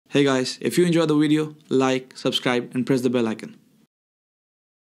Hey guys, if you enjoyed the video, like, subscribe and press the bell icon.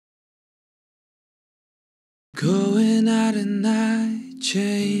 Going out at night,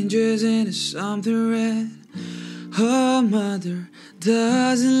 changes into something red. Her mother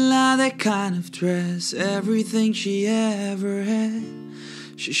doesn't like that kind of dress. Everything she ever had,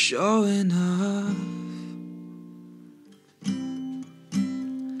 she's showing off.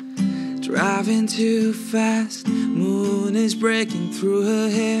 Driving too fast, moon is breaking through her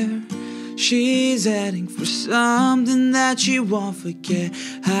hair. She's heading for something that she won't forget.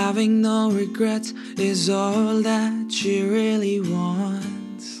 Having no regrets is all that she really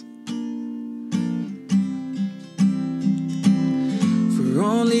wants. For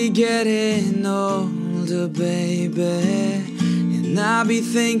only getting older, baby, and I'll be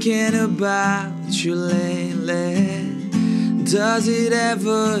thinking about you lately. Does it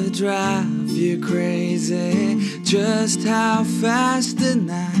ever drive you crazy just how fast the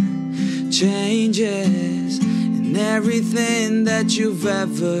night changes, and everything that you've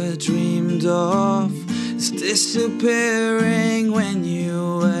ever dreamed of is disappearing when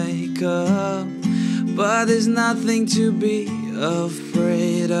you wake up? But there's nothing to be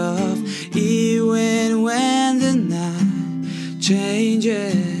afraid of. Even when the night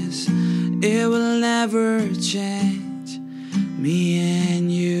changes, it will never change me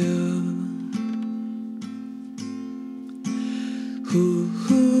and you. Ooh,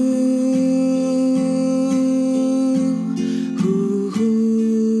 ooh, ooh, ooh,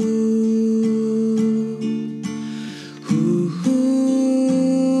 ooh,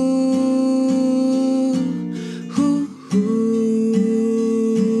 ooh, ooh.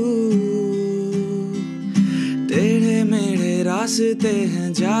 टेढ़े मेढ़े रास्ते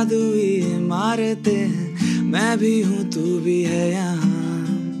हैं, जादुई इमारतें हैं, मैं भी हूँ तू भी है यहाँ।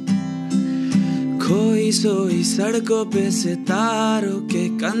 खोई सोई सड़कों पे सितारों के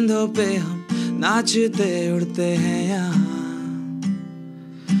कंधों पे हम नाचते उड़ते हैं यहाँ।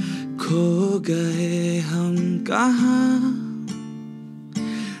 खो गए हम कहाँ,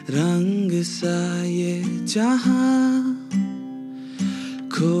 रंग सा ये जहाँ।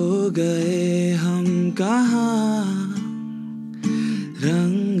 खो गए हम कहाँ,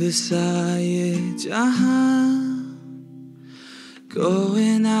 रंग सा ये जहाँ।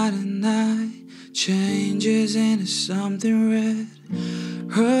 Going out at night, changes into something red.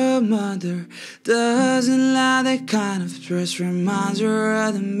 Her mother doesn't like that kind of dress. Reminds her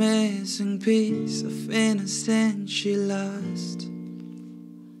of the missing piece of innocence she lost.